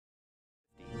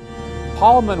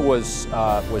Holloman was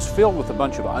filled with a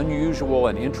bunch of unusual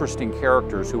and interesting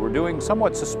characters who were doing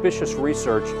somewhat suspicious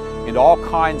research into all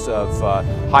kinds of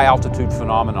high-altitude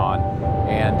phenomenon.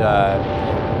 And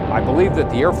I believe that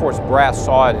the Air Force brass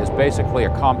saw it as basically a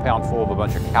compound full of a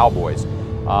bunch of cowboys.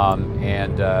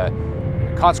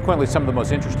 Consequently, some of the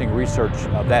most interesting research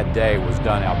of that day was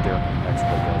done out there in the Mexico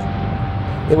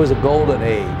Desert. It was a golden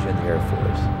age in the Air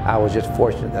Force. I was just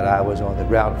fortunate that I was on the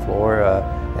ground floor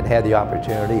and had the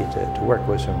opportunity to work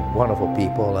with some wonderful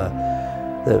people.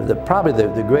 Probably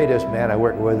the greatest man I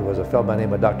worked with was a fellow by the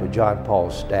name of Dr. John Paul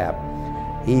Stapp.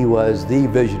 He was the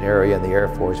visionary in the Air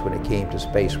Force when it came to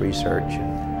space research,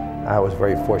 and I was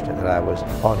very fortunate that I was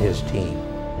on his team.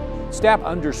 Stapp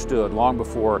understood long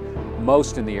before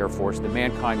most in the Air Force that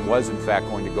mankind was in fact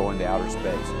going to go into outer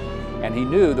space. And he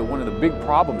knew that one of the big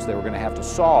problems they were going to have to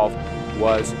solve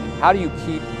was how do you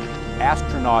keep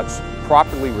astronauts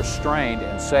properly restrained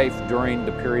and safe during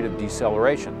the period of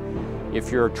deceleration.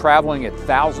 If you're traveling at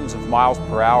thousands of miles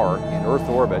per hour in Earth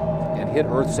orbit and hit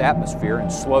Earth's atmosphere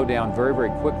and slow down very,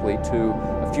 very quickly to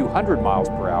a few hundred miles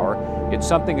per hour, it's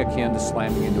something akin to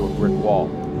slamming into a brick wall.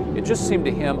 It just seemed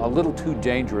to him a little too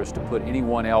dangerous to put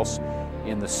anyone else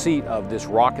in the seat of this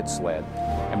rocket sled.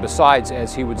 And besides,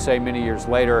 as he would say many years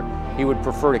later, he would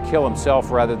prefer to kill himself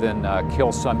rather than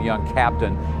kill some young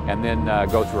captain and then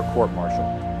go through a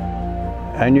court-martial.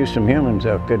 I knew some humans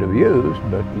I could have used,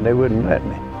 but they wouldn't let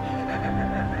me.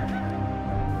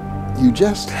 You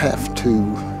just have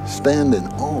to stand in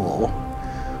awe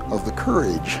of the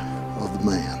courage of the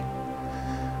man.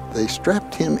 They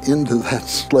strapped him into that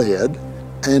sled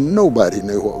and nobody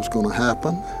knew what was going to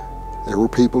happen. There were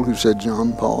people who said,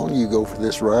 John Paul, you go for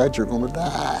this ride, you're going to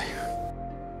die.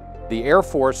 The Air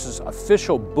Force's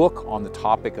official book on the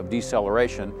topic of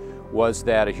deceleration was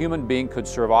that a human being could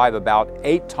survive about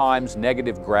 8 times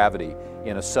negative gravity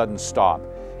in a sudden stop.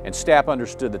 And Stapp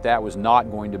understood that that was not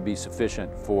going to be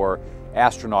sufficient for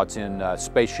astronauts in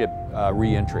spaceship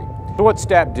re-entry. So what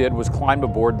Stapp did was climb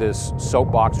aboard this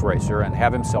soapbox racer and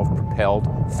have himself propelled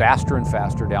faster and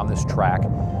faster down this track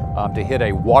to hit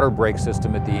a water brake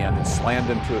system at the end that slammed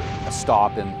him to a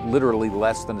stop in literally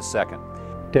less than a second.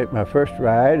 Took my first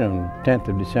ride on 10th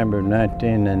of December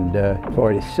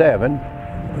 1947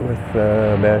 with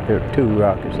about 2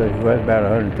 rockets. So it was about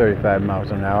 135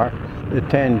 miles an hour. The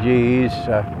 10 Gs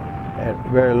at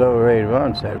very low rate of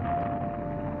onset.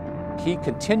 He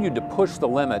continued to push the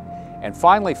limit and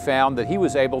finally found that he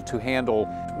was able to handle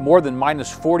more than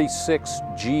minus 46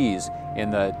 Gs in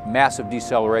the massive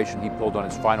deceleration he pulled on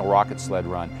his final rocket sled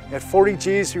run. At 40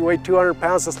 Gs, you weigh 200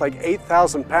 pounds, that's like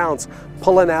 8,000 pounds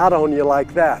pulling out on you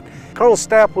like that. Colonel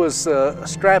Stapp was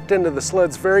strapped into the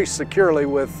sleds very securely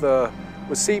with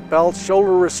seat belts,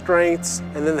 shoulder restraints,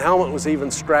 and then the helmet was even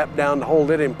strapped down to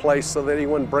hold it in place so that he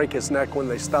wouldn't break his neck when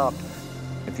they stopped.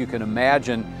 If you can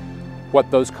imagine what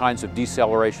those kinds of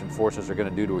deceleration forces are going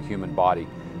to do to a human body.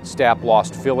 Stapp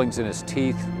lost fillings in his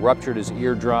teeth, ruptured his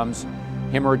eardrums,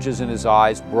 hemorrhages in his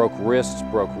eyes, broke wrists,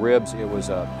 broke ribs. It was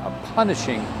a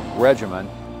punishing regimen,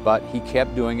 but he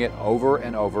kept doing it over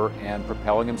and over and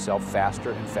propelling himself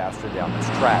faster and faster down this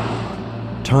track.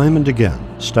 Time and again,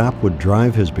 Stapp would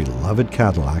drive his beloved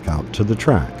Cadillac out to the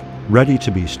track, ready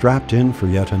to be strapped in for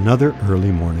yet another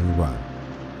early morning run.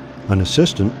 An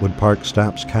assistant would park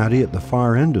Stapp's caddy at the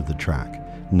far end of the track,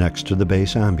 next to the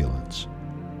base ambulance,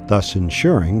 thus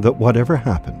ensuring that whatever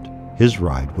happened, his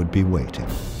ride would be waiting.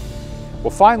 Well,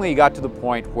 finally he got to the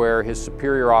point where his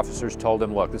superior officers told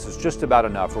him, look, this is just about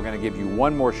enough. We're going to give you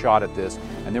one more shot at this,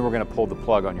 and then we're going to pull the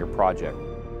plug on your project.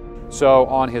 So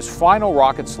on his final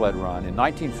rocket sled run in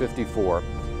 1954,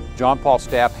 John Paul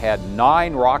Stapp had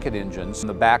 9 rocket engines in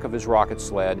the back of his rocket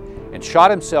sled and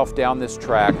shot himself down this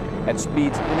track at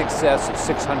speeds in excess of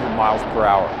 600 miles per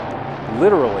hour,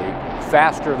 literally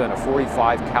faster than a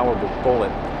 .45 caliber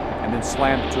bullet, and then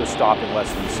slammed to a stop in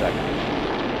less than a second.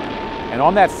 And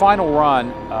on that final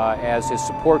run, as his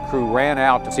support crew ran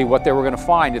out to see what they were going to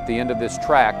find at the end of this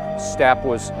track, Stapp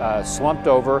was slumped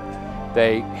over.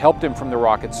 They helped him from the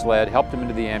rocket sled, helped him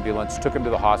into the ambulance, took him to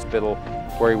the hospital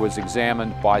where he was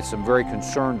examined by some very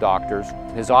concerned doctors.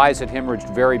 His eyes had hemorrhaged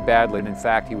very badly, and in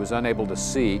fact he was unable to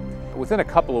see. Within a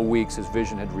couple of weeks his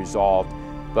vision had resolved,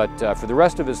 but for the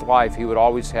rest of his life he would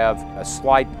always have a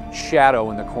slight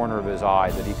shadow in the corner of his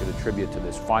eye that he could attribute to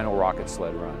this final rocket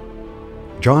sled run.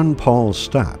 John Paul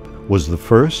Stapp was the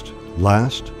first,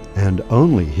 last, and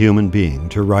only human being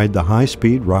to ride the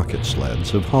high-speed rocket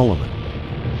sleds of Holloman.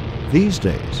 These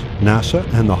days, NASA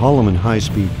and the Holloman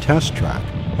High-Speed Test Track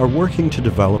are working to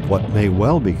develop what may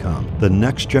well become the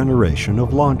next generation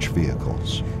of launch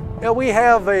vehicles. Yeah, we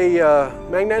have a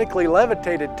magnetically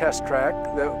levitated test track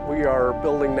that we are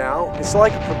building now. It's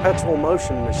like a perpetual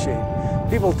motion machine.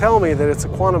 People tell me that it's a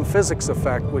quantum physics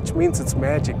effect, which means it's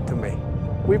magic to me.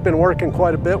 We've been working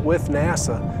quite a bit with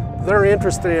NASA. They're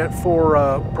interested in it for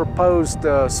a proposed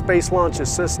space launch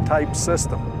assist type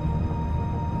system.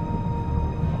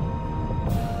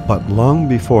 But long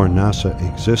before NASA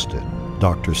existed,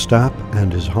 Dr. Stapp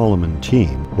and his Holloman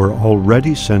team were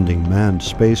already sending manned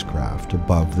spacecraft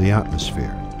above the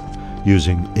atmosphere,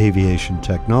 using aviation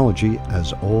technology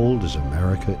as old as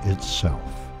America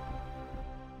itself.